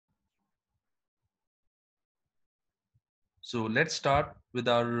So let's start with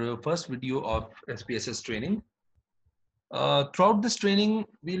our first video of SPSS training. Throughout this training,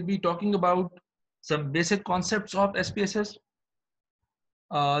 we'll be talking about some basic concepts of SPSS.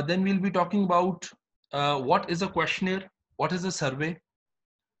 Then we'll be talking about what is a questionnaire, what is a survey,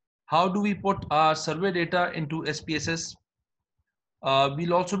 how do we put our survey data into SPSS.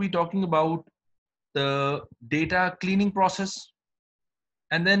 We'll also be talking about the data cleaning process,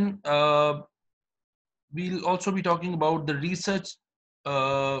 and then we'll also be talking about the research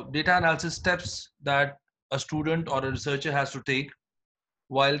data analysis steps that a student or a researcher has to take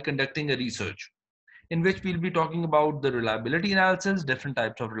while conducting a research, in which we'll be talking about the reliability analysis, different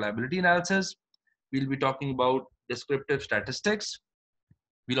types of reliability analysis. We'll be talking about descriptive statistics.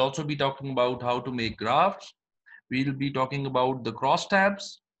 We'll also be talking about how to make graphs. We'll be talking about the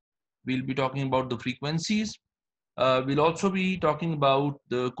crosstabs. We'll be talking about the frequencies. We'll also be talking about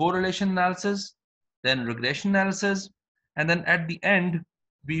the correlation analysis, then regression analysis, and then at the end,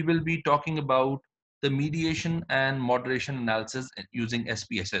 we will be talking about the mediation and moderation analysis using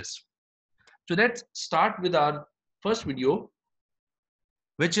SPSS. So let's start with our first video,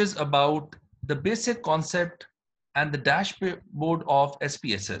 which is about the basic concept and the dashboard of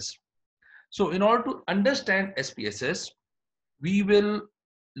SPSS. So in order to understand SPSS, we will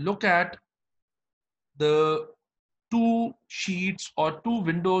look at the two sheets or two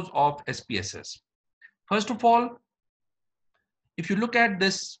windows of SPSS. First of all, if you look at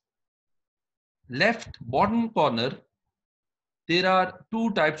this left bottom corner, there are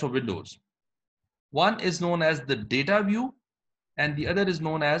two types of windows. One is known as the data view and the other is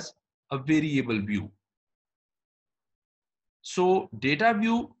known as a variable view. So data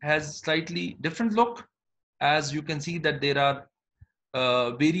view has slightly different look, as you can see that there are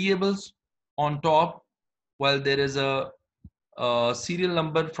variables on top, while there is a serial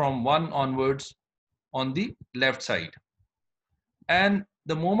number from 1 onwards on the left side. And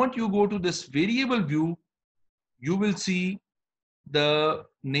the moment you go to this variable view, you will see the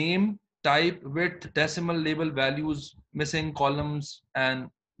name, type, width, decimal, label, values, missing columns, and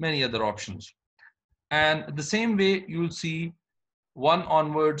many other options. And the same way, you'll see 1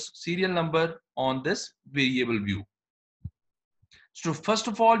 onwards serial number on this variable view. So first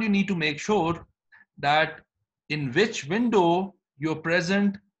of all, you need to make sure that in which window you're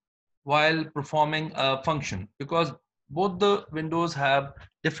present while performing a function, because both the windows have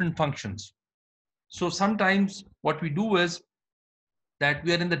different functions. So sometimes what we do is that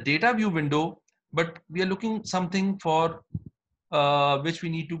we are in the data view window, but we are looking something for which we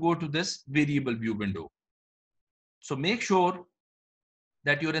need to go to this variable view window. So make sure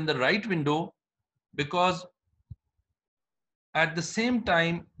that you're in the right window, because at the same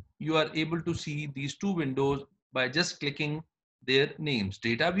time you are able to see these two windows by just clicking their names,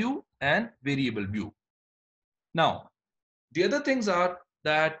 data view and variable view. Now, the other things are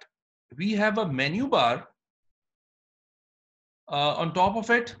that we have a menu bar. On top of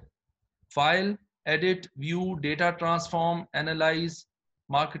it, file, edit, view, data transform, analyze,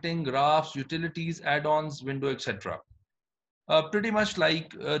 marketing, graphs, utilities, add-ons, window, etc. Pretty much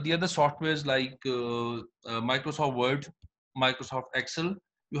like the other softwares like Microsoft Word, Microsoft Excel,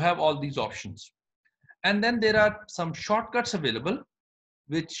 you have all these options. And then there are some shortcuts available,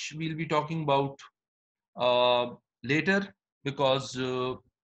 which we'll be talking about later, because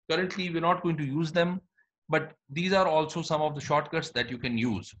currently we're not going to use them, but these are also some of the shortcuts that you can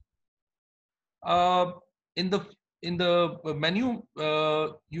use. In the menu,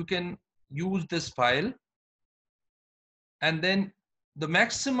 you can use this file, and then the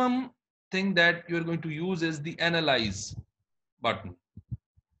maximum thing that you're going to use is the analyze button.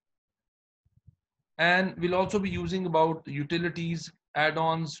 And we'll also be using about utilities,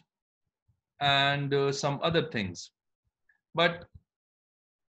 add-ons, and some other things. But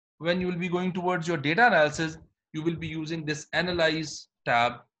when you will be going towards your data analysis, you will be using this analyze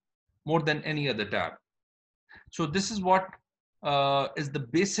tab more than any other tab. So this is what is the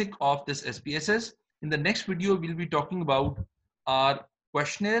basic of this SPSS. In the next video, we'll be talking about our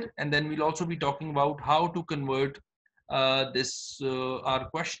questionnaire, and then we'll also be talking about how to convert our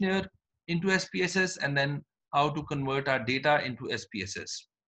questionnaire into SPSS, and then how to convert our data into SPSS.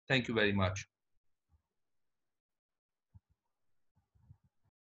 Thank you very much.